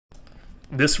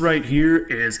This right here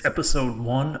is episode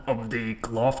 1 of the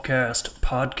Glofcast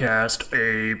podcast,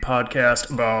 a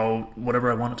podcast about whatever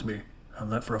I want it to be. How's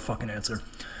that for a fucking answer?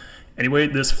 Anyway,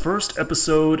 this first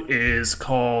episode is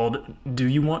called Do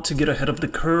You Want to Get Ahead of the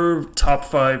Curve? Top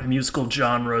 5 Musical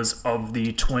Genres of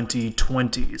the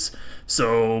 2020s.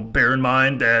 So bear in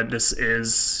mind that this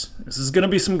is going to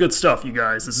be some good stuff, you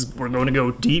guys. We're going to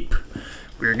go deep.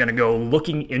 We're going to go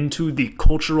looking into the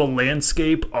cultural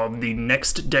landscape of the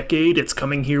next decade. It's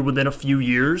coming here within a few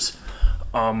years.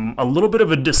 A little bit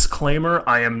of a disclaimer,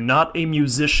 I am not a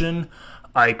musician.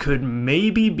 I could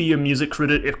maybe be a music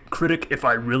critic if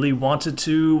I really wanted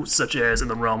to, such as in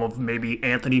the realm of maybe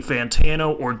Anthony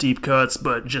Fantano or Deep Cuts,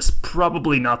 but just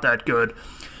probably not that good.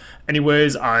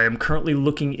 Anyways, I am currently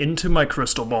looking into my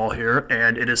crystal ball here,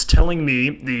 and it is telling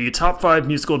me the top 5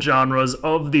 musical genres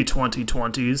of the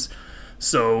 2020s.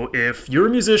 So if you're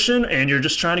a musician and you're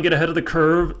just trying to get ahead of the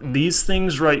curve, these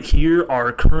things right here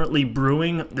are currently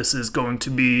brewing. This is going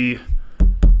to be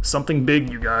something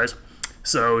big, you guys.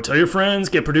 So tell your friends,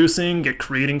 get producing, get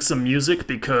creating some music,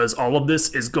 because all of this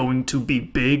is going to be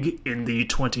big in the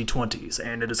 2020s,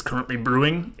 and it is currently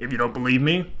brewing. If you don't believe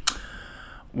me,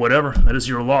 whatever, that is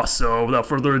your loss. So without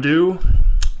further ado,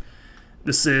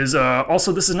 this is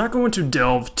not going to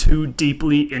delve too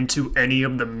deeply into any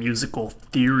of the musical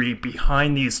theory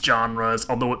behind these genres,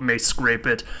 although it may scrape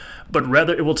it, but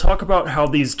rather it will talk about how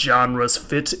these genres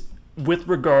fit with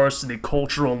regards to the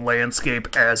cultural landscape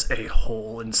as a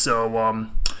whole. And so,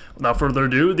 without further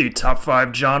ado, the top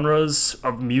 5 genres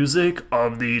of music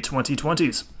of the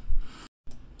 2020s.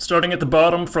 Starting at the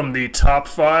bottom from the top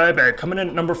 5, coming in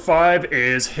at number 5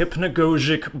 is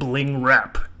hypnagogic bling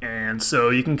rap. And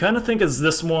so you can kind of think of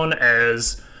this one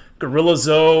as Gorilla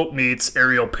Zoe meets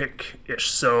Ariel Pink-ish.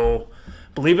 So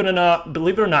believe it or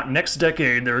not, next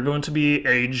decade there are going to be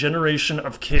a generation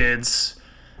of kids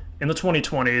in the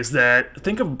 2020s that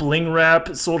think of bling rap,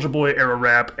 Soulja Boy era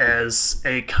rap, as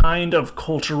a kind of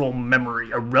cultural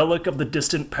memory, a relic of the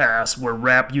distant past where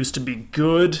rap used to be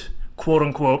good, quote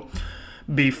unquote,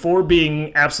 before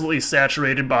being absolutely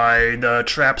saturated by the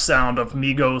trap sound of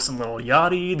Migos and Lil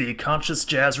Yachty, the conscious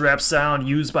jazz rap sound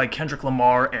used by Kendrick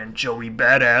Lamar and Joey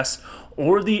Badass,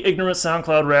 or the ignorant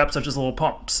SoundCloud rap such as Lil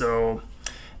Pump. So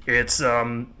it's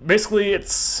this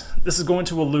is going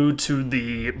to allude to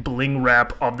the bling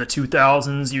rap of the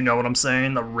 2000s, you know what I'm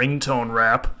saying, the ringtone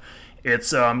rap.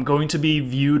 It's going to be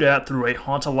viewed at through a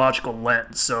hauntological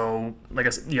lens. So like I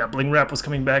said, yeah, bling rap was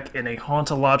coming back in a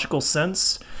hauntological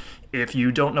sense. If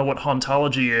you don't know what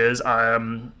hauntology is, I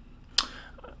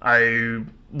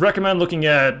recommend looking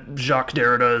at Jacques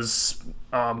Derrida's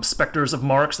Spectres of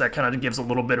Marx. That kind of gives a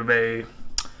little bit of a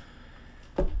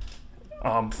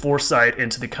foresight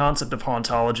into the concept of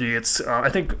hauntology. It's I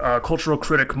think cultural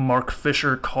critic Mark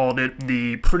Fisher called it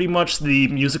pretty much the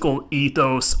musical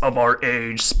ethos of our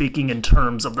age, speaking in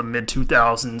terms of the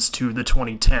mid-2000s to the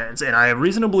 2010s, and I have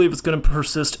reason to believe it's going to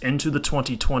persist into the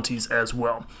 2020s as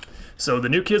well. So the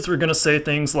new kids were going to say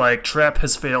things like, trap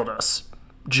has failed us,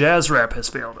 jazz rap has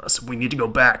failed us, we need to go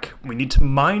back, we need to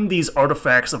mine these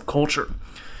artifacts of culture.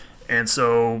 And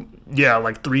so, yeah,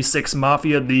 like 3 6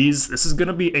 Mafia, this is going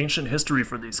to be ancient history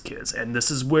for these kids, and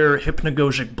this is where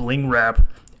hypnagogic bling rap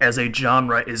as a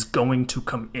genre is going to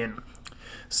come in.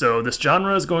 So this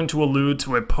genre is going to allude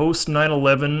to a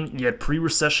post-9/11 yet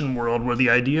pre-recession world where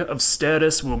the idea of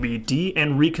status will be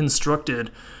and reconstructed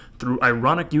through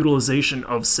ironic utilization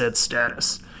of said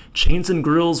status. Chains and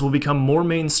grills will become more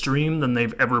mainstream than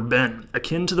they've ever been,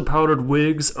 akin to the powdered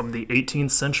wigs of the 18th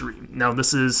century. Now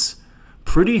this is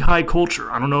pretty high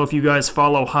culture. I don't know if you guys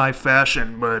follow high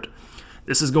fashion, but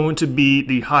this is going to be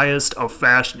the highest of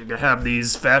fashion. You're going to have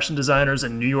these fashion designers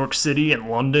in New York City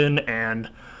and London and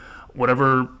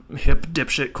whatever hip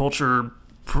dipshit culture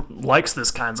likes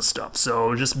this kinds of stuff.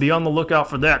 So just be on the lookout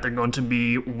for that. They're going to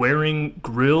be wearing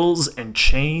grills and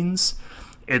chains.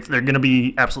 They're going to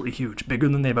be absolutely huge, bigger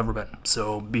than they've ever been.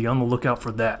 So be on the lookout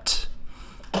for that.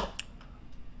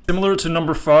 Similar to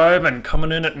number 5 and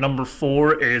coming in at number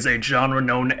 4 is a genre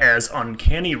known as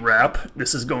uncanny rap.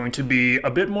 This is going to be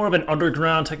a bit more of an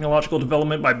underground technological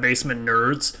development by basement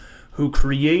nerds who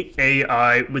create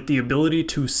AI with the ability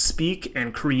to speak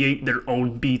and create their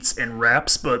own beats and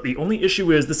raps, but the only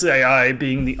issue is this AI,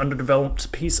 being the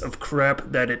underdeveloped piece of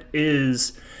crap that it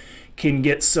is, can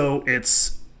get so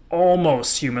it's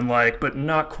almost human-like, but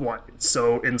not quite.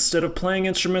 So instead of playing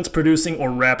instruments, producing, or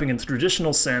rapping in the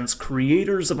traditional sense,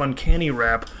 creators of uncanny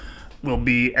rap will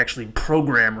be actually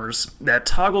programmers that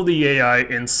toggle the AI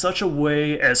in such a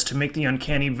way as to make the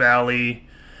uncanny valley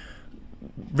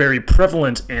very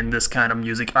prevalent in this kind of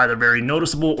music, either very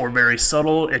noticeable or very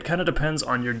subtle. It kind of depends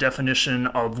on your definition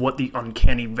of what the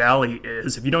uncanny valley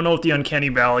is. If you don't know what the uncanny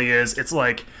valley is, it's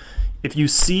like if you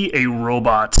see a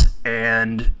robot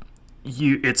and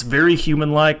it's very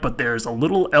human-like, but there's a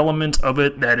little element of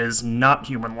it that is not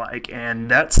human-like, and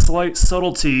that slight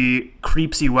subtlety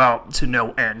creeps you out to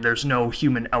no end. There's no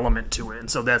human element to it,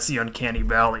 and so that's the uncanny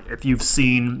valley. If you've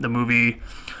seen the movie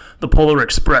The Polar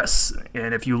Express,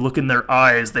 and if you look in their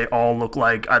eyes, they all look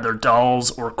like either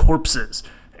dolls or corpses,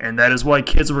 and that is why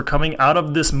kids were coming out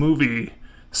of this movie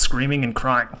screaming and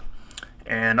crying.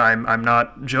 And I'm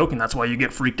not joking. That's why you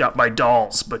get freaked out by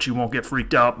dolls, but you won't get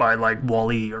freaked out by like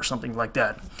Wall-E or something like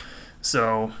that.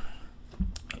 So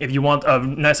if you want a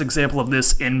nice example of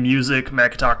this in music,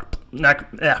 Macintosh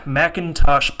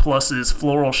Plus's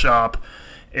Floral Shop,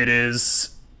 it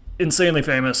is insanely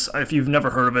famous. If you've never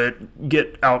heard of it,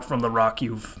 get out from the rock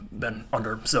you've been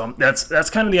under. So that's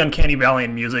kind of the uncanny valley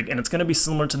in music, and it's going to be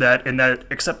similar to that in that,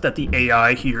 except that the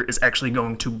AI here is actually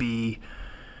going to be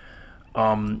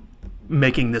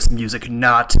making this music,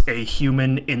 not a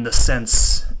human in the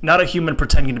sense, not a human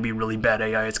pretending to be really bad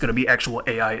AI. It's going to be actual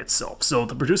AI itself. So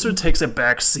the producer takes a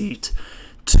back seat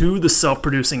to the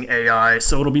self-producing AI,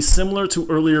 so it'll be similar to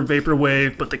earlier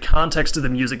Vaporwave, but the context of the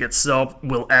music itself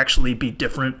will actually be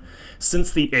different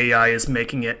since the AI is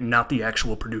making it, not the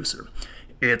actual producer.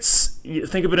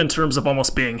 Think of it in terms of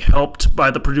almost being helped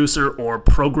by the producer or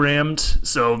programmed.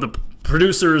 So the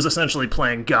producer is essentially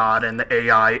playing God and the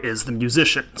AI is the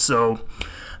musician. So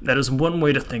that is one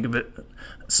way to think of it.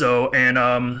 So,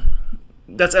 and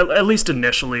that's at least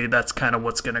initially, that's kind of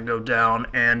what's going to go down.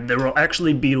 And there will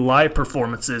actually be live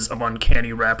performances of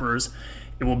uncanny rappers.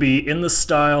 It will be in the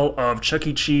style of Chuck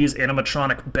E. Cheese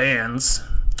animatronic bands.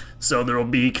 So there will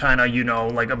be kind of,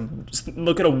 like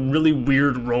look at a really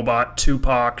weird robot,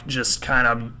 Tupac, just kind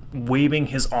of waving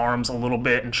his arms a little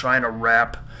bit and trying to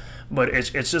rap, but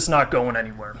it's just not going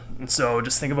anywhere. And so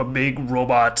just think of a big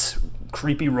robot,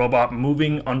 creepy robot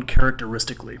moving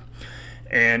uncharacteristically.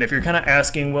 And if you're kind of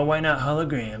asking, well, why not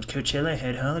holograms? Coachella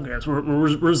had holograms.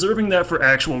 We're reserving that for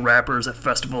actual rappers at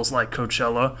festivals like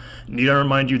Coachella. Need I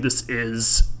remind you, this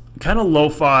is kind of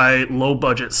lo-fi,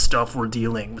 low-budget stuff we're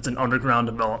dealing with. It's an underground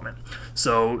development.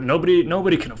 So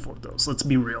nobody can afford those. Let's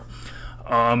be real.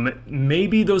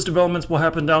 Maybe those developments will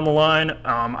happen down the line.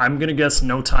 I'm going to guess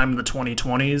no time in the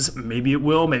 2020s. Maybe it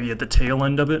will, maybe at the tail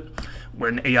end of it,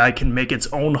 when AI can make its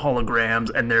own holograms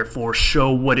and therefore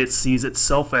show what it sees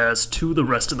itself as to the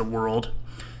rest of the world,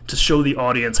 to show the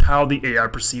audience how the AI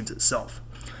perceives itself.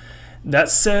 That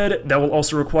said, that will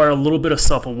also require a little bit of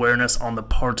self-awareness on the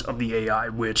part of the AI,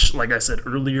 which, like I said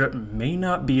earlier, may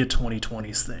not be a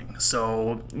 2020s thing.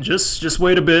 So just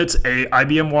wait a bit.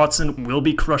 IBM Watson will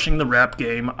be crushing the rap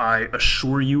game, I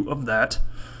assure you of that.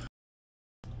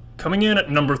 Coming in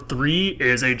at number 3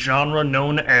 is a genre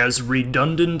known as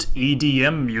redundant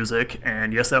EDM music,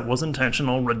 and yes, that was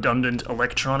intentional, redundant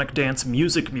electronic dance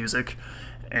music.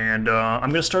 And I'm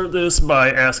going to start this by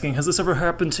asking, has this ever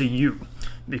happened to you?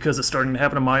 Because it's starting to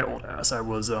happen to my old ass.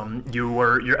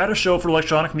 You're at a show for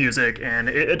electronic music, and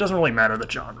it doesn't really matter the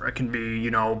genre. It can be,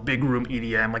 big room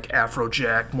EDM like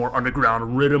Afrojack, more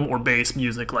underground rhythm or bass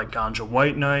music like Ganja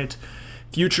White Night,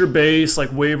 future bass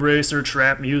like Wave Racer,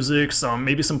 trap music,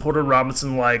 maybe some Porter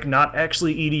Robinson, like not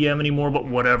actually EDM anymore, but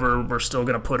whatever, we're still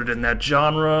going to put it in that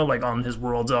genre, like on his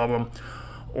Worlds album.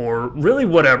 Or really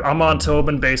whatever. I'm on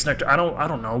Tobin, Bass Nectar. I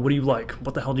don't know. What do you like?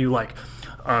 What the hell do you like?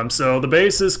 So the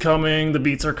bass is coming, the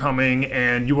beats are coming,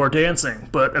 and you are dancing.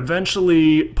 But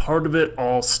eventually, part of it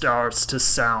all starts to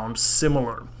sound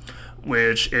similar,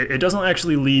 which it doesn't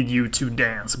actually lead you to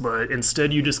dance, but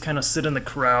instead you just kind of sit in the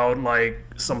crowd like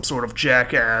some sort of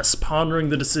jackass, pondering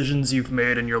the decisions you've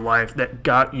made in your life that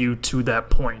got you to that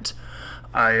point.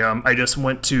 I just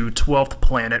went to 12th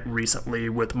Planet recently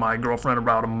with my girlfriend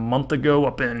about a month ago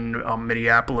up in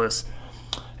Minneapolis,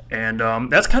 and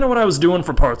that's kind of what I was doing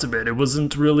for parts of it. It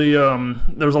wasn't really,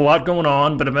 there was a lot going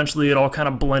on, but eventually it all kind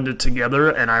of blended together,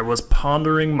 and I was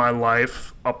pondering my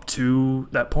life up to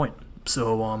that point.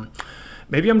 So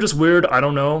maybe I'm just weird, I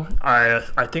don't know. I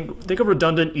think of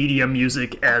redundant EDM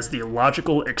music as the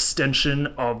logical extension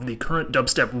of the current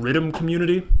dubstep rhythm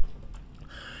community,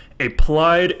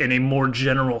 applied in a more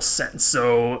general sense.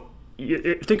 So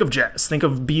think of jazz, think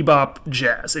of bebop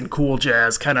jazz and cool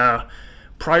jazz. Kind of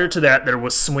prior to that, there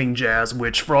was swing jazz,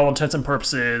 which for all intents and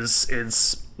purposes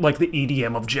is like the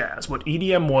EDM of jazz. What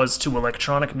EDM was to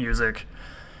electronic music,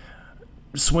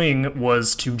 swing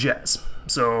was to jazz.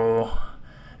 So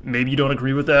maybe you don't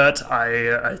agree with that.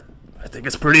 I think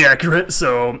it's pretty accurate.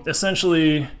 So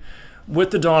essentially,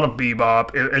 with the dawn of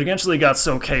bebop, it eventually got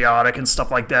so chaotic and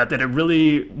stuff like that that it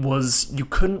really was, you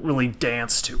couldn't really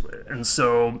dance to it. And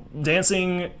so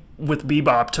dancing with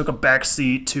bebop took a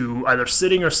backseat to either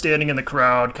sitting or standing in the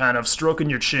crowd, kind of stroking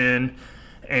your chin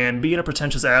and being a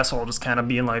pretentious asshole, just kind of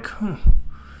being like,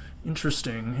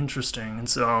 interesting. And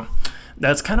so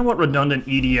that's kind of what redundant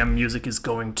EDM music is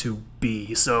going to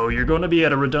be. So you're going to be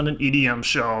at a redundant EDM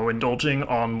show, indulging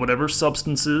on whatever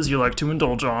substances you like to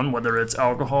indulge on, whether it's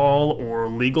alcohol or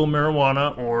legal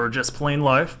marijuana or just plain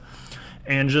life,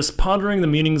 and just pondering the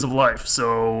meanings of life.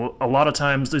 So a lot of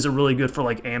times these are really good for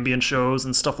like ambient shows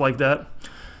and stuff like that.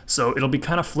 So it'll be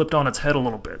kind of flipped on its head a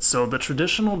little bit. So the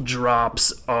traditional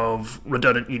drops of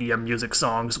redundant EDM music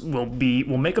songs will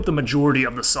make up the majority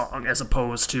of the song, as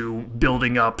opposed to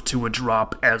building up to a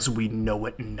drop as we know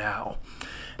it now.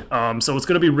 So it's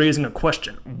going to be raising a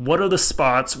question. What are the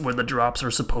spots where the drops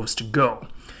are supposed to go?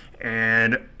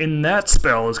 And in that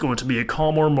spell is going to be a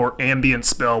calmer, more ambient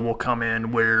spell will come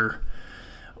in, where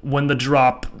when the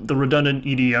redundant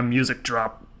EDM music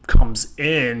drop comes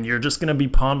in, you're just going to be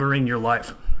pondering your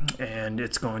life. And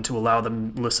it's going to allow the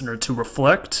listener to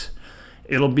reflect.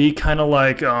 It'll be kind of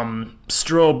like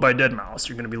Strobe by Deadmau5.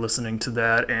 You're going to be listening to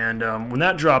that, and when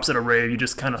that drops at a rave, you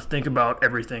just kind of think about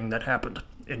everything that happened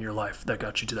in your life that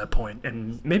got you to that point,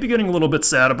 and maybe getting a little bit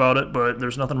sad about it, but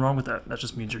there's nothing wrong with that. That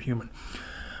just means you're human.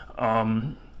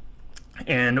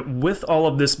 And with all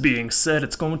of this being said,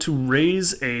 it's going to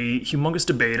raise a humongous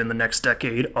debate in the next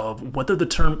decade of whether the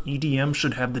term EDM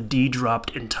should have the D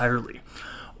dropped entirely.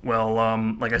 Well,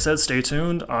 like I said, stay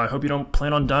tuned. I hope you don't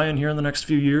plan on dying here in the next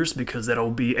few years, because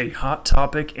that'll be a hot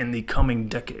topic in the coming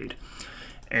decade.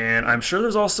 And I'm sure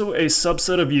there's also a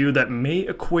subset of you that may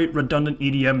equate redundant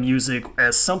EDM music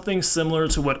as something similar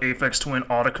to what Aphex Twin,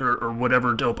 Autechre, or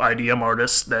whatever dope IDM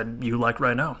artists that you like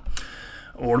right now,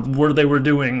 or what they were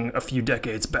doing a few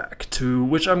decades back. To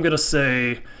which I'm going to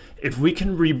say, if we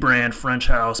can rebrand French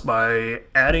House by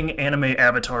adding anime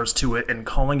avatars to it and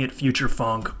calling it Future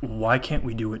Funk, why can't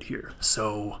we do it here?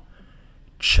 So,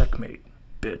 checkmate,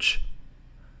 bitch.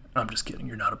 I'm just kidding,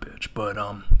 you're not a bitch, but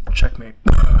checkmate.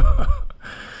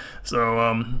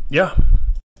 So, yeah.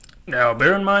 Now,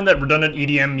 bear in mind that redundant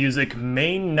EDM music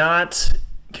may not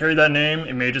carry that name.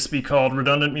 It may just be called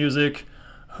redundant music.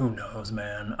 Who knows,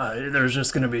 man? There's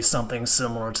just going to be something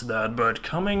similar to that. But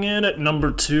coming in at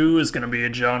number 2 is going to be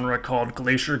a genre called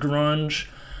Glacier Grunge.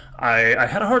 I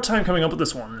had a hard time coming up with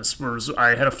this one. I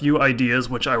had a few ideas,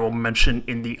 which I will mention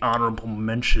in the honorable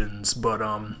mentions. But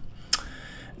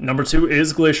number 2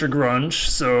 is Glacier Grunge.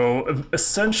 So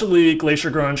essentially,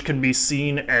 Glacier Grunge can be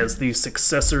seen as the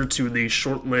successor to the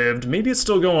short-lived, maybe it's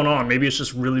still going on, maybe it's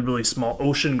just really, really small,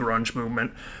 Ocean Grunge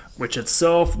movement, which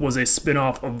itself was a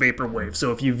spin-off of Vaporwave.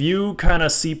 So if you view kind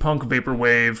of C-Punk,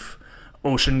 Vaporwave,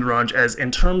 Ocean Grunge as in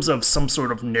terms of some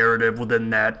sort of narrative within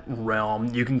that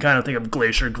realm, you can kind of think of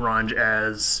Glacier Grunge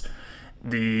as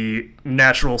the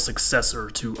natural successor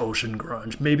to Ocean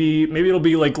Grunge. Maybe it'll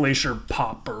be like Glacier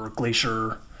Pop or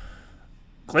Glacier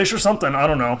something, I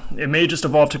don't know. It may just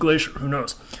evolve to Glacier, who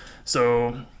knows.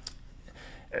 So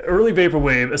early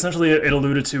Vaporwave, essentially it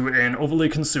alluded to an overly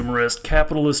consumerist,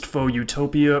 capitalist faux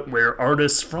utopia where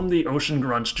artists from the Ocean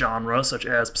Grunge genre, such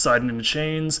as Poseidon in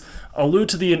Chains, allude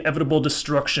to the inevitable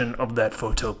destruction of that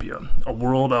photopia, a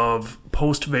world of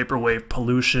post-Vaporwave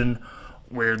pollution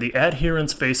where the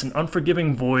adherents face an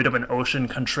unforgiving void of an ocean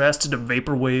contrasted to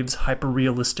Vaporwave's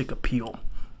hyper-realistic appeal.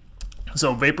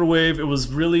 So Vaporwave, it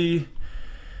was really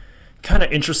kind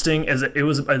of interesting as it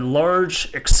was a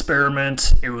large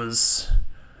experiment. It was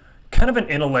kind of an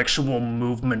intellectual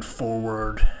movement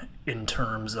forward in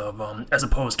terms of, as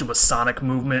opposed to a sonic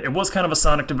movement. It was kind of a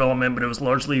sonic development, but it was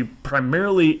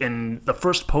primarily in the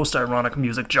first post-ironic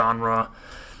music genre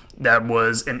that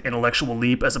was an intellectual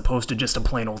leap as opposed to just a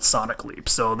plain old sonic leap.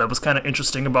 So that was kind of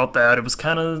interesting about that. It was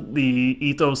kind of the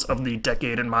ethos of the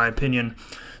decade, in my opinion.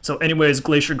 So anyways,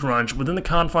 Glacier Grunge, within the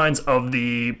confines of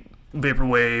the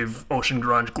Vaporwave, Ocean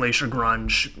Grunge, Glacier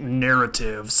Grunge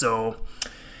narrative. So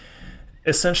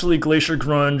essentially, Glacier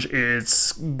Grunge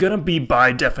is gonna be,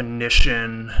 by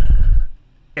definition,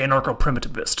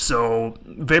 anarcho-primitivist. So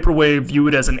Vaporwave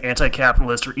viewed as an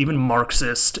anti-capitalist or even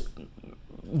Marxist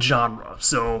genre.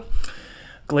 So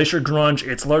Glacier Grunge,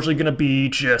 it's largely gonna be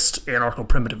just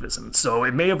anarcho-primitivism. So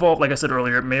it may evolve, like I said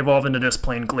earlier, it may evolve into just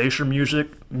plain Glacier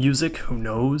music, who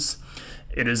knows?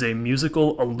 It is a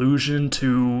musical allusion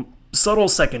to subtle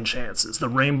second chances. The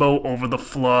rainbow over the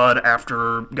flood.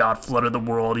 After God flooded the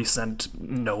world, he sent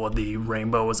Noah the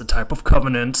rainbow as a type of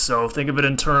covenant. So think of it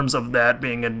in terms of that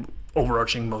being an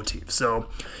overarching motif. So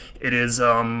it is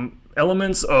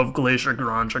elements of Glacier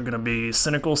Grunge are going to be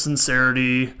cynical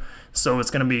sincerity, So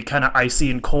it's going to be kind of icy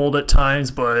and cold at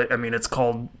times, but I mean, it's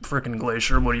called frickin'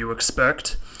 Glacier. What do you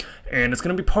expect? And it's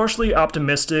going to be partially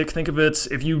optimistic. Think of it,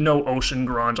 if you know ocean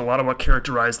grunge, a lot of what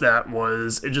characterized that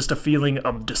was just a feeling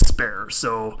of despair.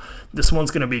 So this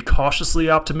one's going to be cautiously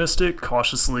optimistic,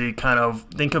 cautiously kind of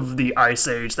think of the ice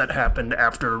age that happened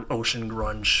after ocean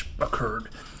grunge occurred.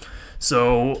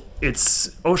 So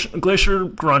Glacier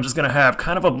grunge is going to have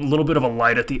kind of a little bit of a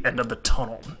light at the end of the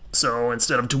tunnel. So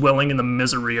instead of dwelling in the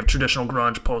misery of traditional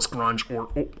grunge, post-grunge, or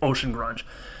ocean grunge.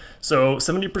 So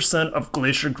 70% of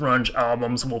Glacier grunge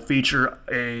albums will feature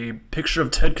a picture of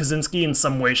Ted Kaczynski in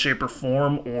some way, shape, or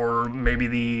form, or maybe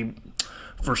the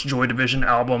first Joy Division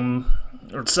album,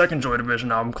 or second Joy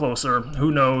Division album, closer, who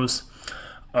knows.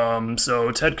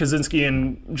 So Ted Kaczynski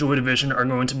and Joy Division are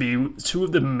going to be two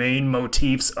of the main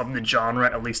motifs of the genre,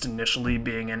 at least initially,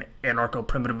 being an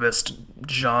anarcho-primitivist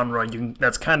genre.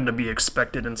 That's kind of to be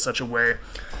expected in such a way.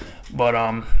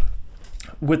 But,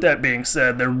 with that being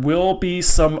said, there will be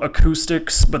some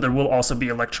acoustics, but there will also be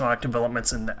electronic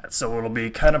developments in that. So it'll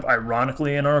be kind of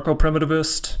ironically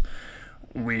anarcho-primitivist.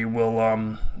 We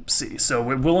will see. So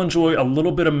it will enjoy a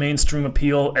little bit of mainstream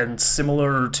appeal, and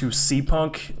similar to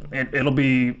C-Punk, it'll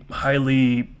be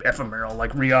highly ephemeral.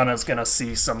 Like Rihanna's going to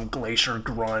see some Glacier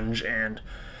grunge and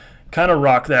kind of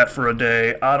rock that for a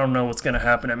day. I don't know what's going to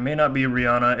happen. It may not be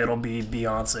Rihanna. It'll be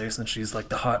Beyonce, since she's like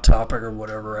the hot topic or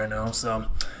whatever right now. So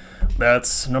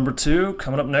that's number 2.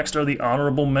 Coming up next are the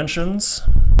honorable mentions.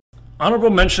 Honorable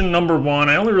mention number 1,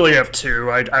 I only really have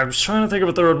 2. I was trying to think of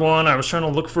a third one. I was trying to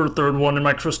look for a third one in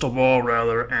my crystal ball,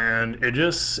 rather, and it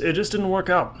just didn't work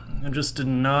out. It just did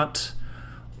not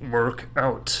work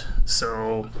out.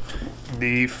 So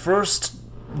the first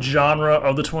genre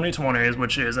of the 2020s,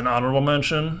 which is an honorable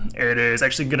mention, it is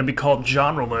actually going to be called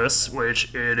genreless,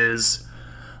 which it is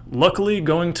luckily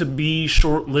going to be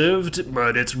short-lived,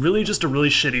 but it's really just a really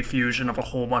shitty fusion of a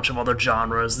whole bunch of other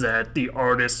genres that the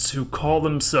artists who call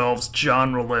themselves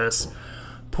genreless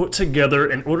put together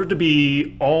in order to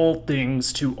be all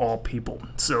things to all people.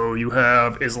 So you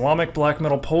have Islamic black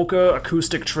metal polka,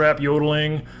 acoustic trap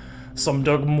yodeling, some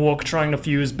Doug Mook trying to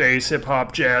fuse bass,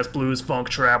 hip-hop, jazz, blues, funk,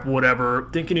 trap, whatever,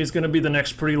 thinking he's going to be the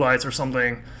next Pretty Lights or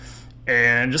something,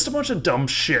 and just a bunch of dumb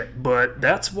shit. But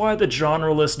that's why the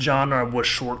genreless genre was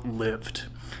short-lived.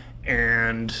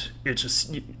 And it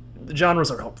just, the genres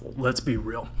are helpful, let's be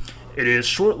real. It is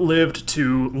short-lived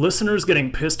to listeners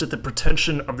getting pissed at the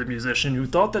pretension of the musician who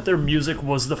thought that their music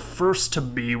was the first to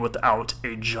be without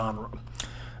a genre.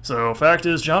 So, fact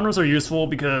is, genres are useful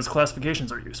because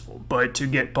classifications are useful, but to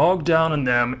get bogged down in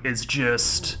them is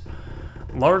just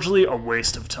largely a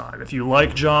waste of time. If you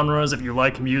like genres, if you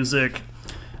like music,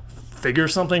 figure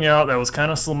something out that was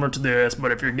kind of similar to this,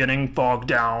 but if you're getting bogged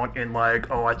down in like,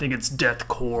 oh, I think it's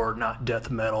deathcore, not death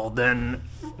metal, then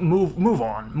move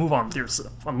on with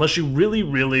yourself. Unless you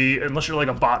unless you're like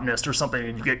a botanist or something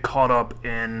and you get caught up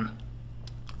in,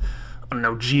 I don't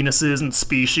know, genuses and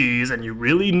species, and you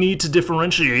really need to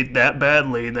differentiate that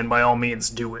badly, then by all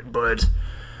means do it. But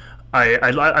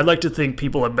I like to think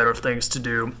people have better things to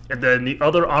do. And then the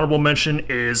other honorable mention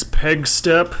is Peg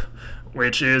Step,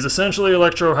 which is essentially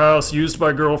electro house used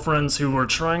by girlfriends who are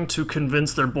trying to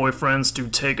convince their boyfriends to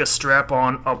take a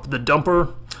strap-on up the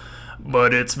dumper.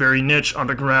 But it's very niche,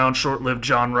 underground, short-lived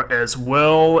genre as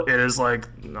well. It is like,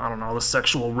 I don't know, the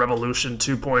sexual revolution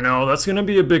 2.0. That's going to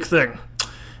be a big thing.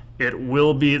 It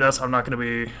will be. I'm not going to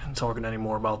be talking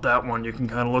anymore about that one. You can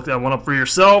kind of look that one up for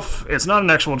yourself. It's not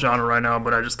an actual genre right now,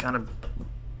 but I just kind of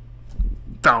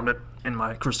found it in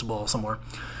my crystal ball somewhere.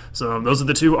 So those are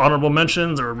the 2 honorable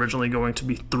mentions. There were originally going to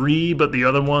be 3, but the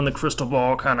other one, the crystal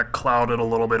ball, kind of clouded a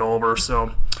little bit over.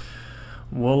 So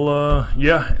we'll,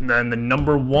 yeah. And then the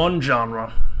number 1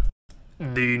 genre.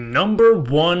 The number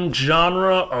 1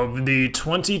 genre of the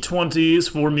 2020s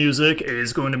for music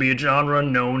is going to be a genre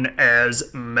known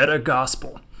as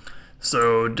meta-gospel.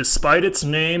 So despite its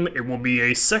name, it will be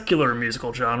a secular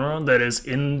musical genre that is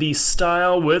in the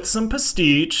style with some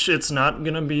pastiche, it's not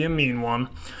going to be a mean one,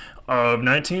 of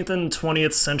 19th and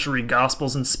 20th century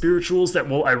gospels and spirituals that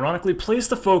will ironically place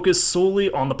the focus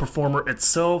solely on the performer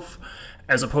itself,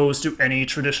 as opposed to any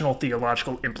traditional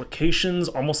theological implications,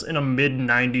 almost in a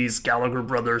mid-90s Gallagher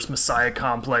Brothers Messiah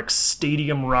Complex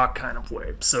stadium rock kind of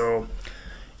way. So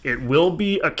it will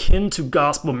be akin to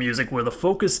gospel music, where the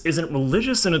focus isn't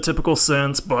religious in a typical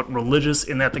sense, but religious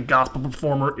in that the gospel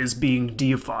performer is being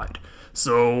deified.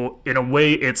 So in a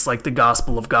way, it's like the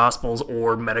gospel of gospels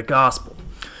or meta-gospel.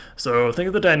 So think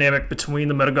of the dynamic between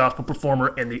the metagospel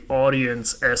performer and the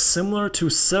audience as similar to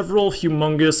several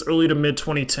humongous early to mid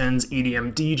 2010s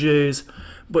EDM DJs,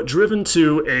 but driven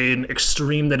to an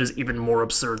extreme that is even more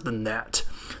absurd than that.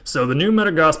 So the new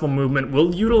metagospel movement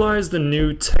will utilize the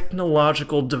new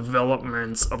technological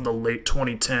developments of the late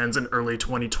 2010s and early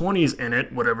 2020s in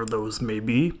it, whatever those may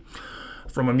be,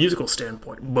 from a musical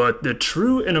standpoint. But the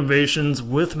true innovations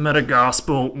with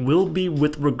metagospel will be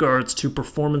with regards to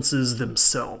performances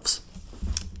themselves.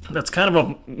 That's kind of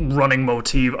a running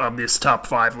motif of this top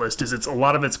 5 list, is a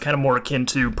lot of it's kind of more akin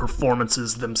to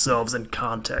performances themselves in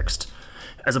context,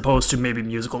 as opposed to maybe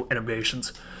musical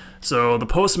innovations. So the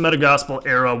post-metagospel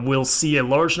era will see a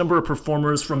large number of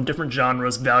performers from different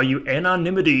genres value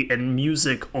anonymity in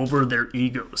music over their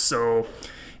egos. So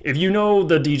if you know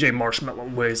the DJ Marshmallow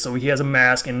way, so he has a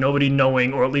mask and nobody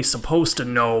knowing, or at least supposed to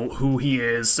know who he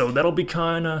is, so that'll be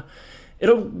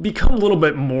it'll become a little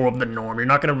bit more of the norm. You're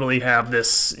not going to really have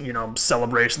this,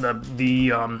 celebration.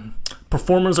 The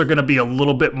performers are going to be a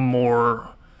little bit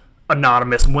more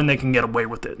anonymous when they can get away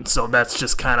with it. And so that's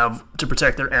just kind of to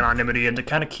protect their anonymity and to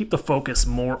kind of keep the focus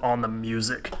more on the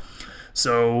music.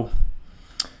 So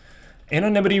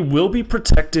anonymity will be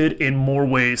protected in more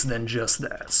ways than just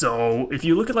that. So if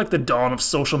you look at like the dawn of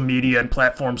social media and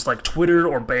platforms like Twitter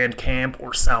or Bandcamp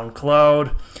or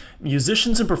SoundCloud,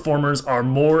 musicians and performers are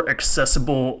more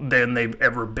accessible than they've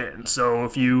ever been. So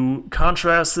if you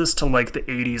contrast this to like the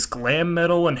 80s glam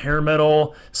metal and hair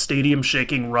metal, stadium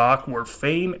shaking rock, where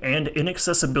fame and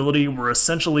inaccessibility were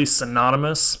essentially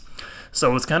synonymous.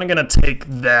 So it's kind of going to take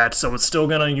that. So it's still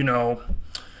going to,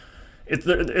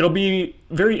 it'll be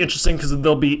very interesting because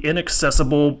they'll be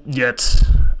inaccessible yet,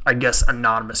 I guess,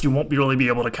 anonymous. You won't really be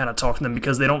able to kind of talk to them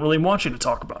because they don't really want you to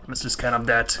talk about them. It's just kind of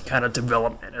that kind of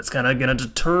development. It's kind of going to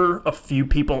deter a few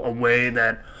people away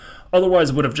that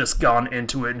otherwise would have just gone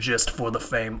into it just for the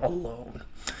fame alone.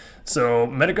 So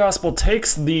metagospel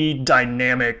takes the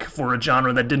dynamic for a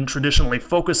genre that didn't traditionally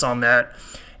focus on that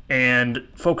and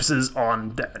focuses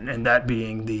on that, and that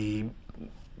being the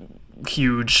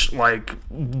huge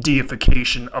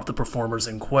deification of the performers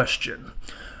in question.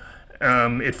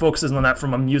 It focuses on that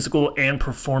from a musical and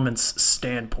performance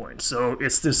standpoint. So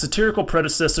it's the satirical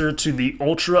predecessor to the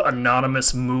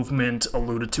ultra-anonymous movement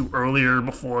alluded to earlier,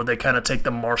 before they kind of take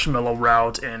the marshmallow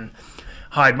route and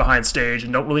hide behind stage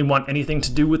and don't really want anything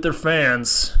to do with their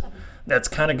fans. That's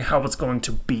kind of how it's going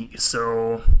to be.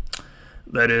 So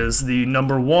that is the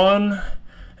number 1.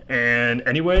 And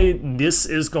anyway, this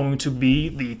is going to be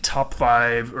the top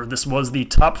 5, or this was the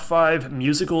top 5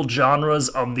 musical genres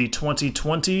of the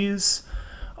 2020s.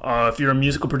 If you're a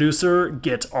musical producer,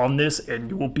 get on this and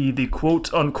you will be the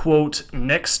quote-unquote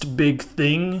next big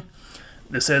thing.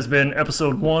 This has been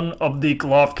episode 1 of the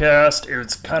Glofcast.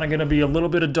 It's kind of going to be a little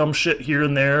bit of dumb shit here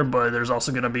and there, but there's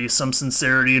also going to be some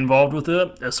sincerity involved with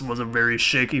it. This was a very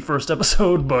shaky first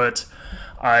episode, but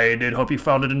I did hope you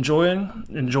found it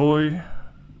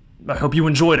I hope you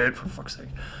enjoyed it, for fuck's sake.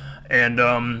 And,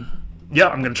 yeah,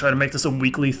 I'm going to try to make this a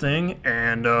weekly thing.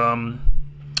 And,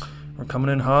 we're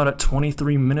coming in hot at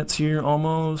 23 minutes here,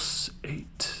 almost.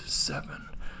 8, 7,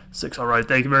 6. All right,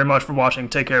 thank you very much for watching.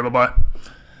 Take care. Bye-bye.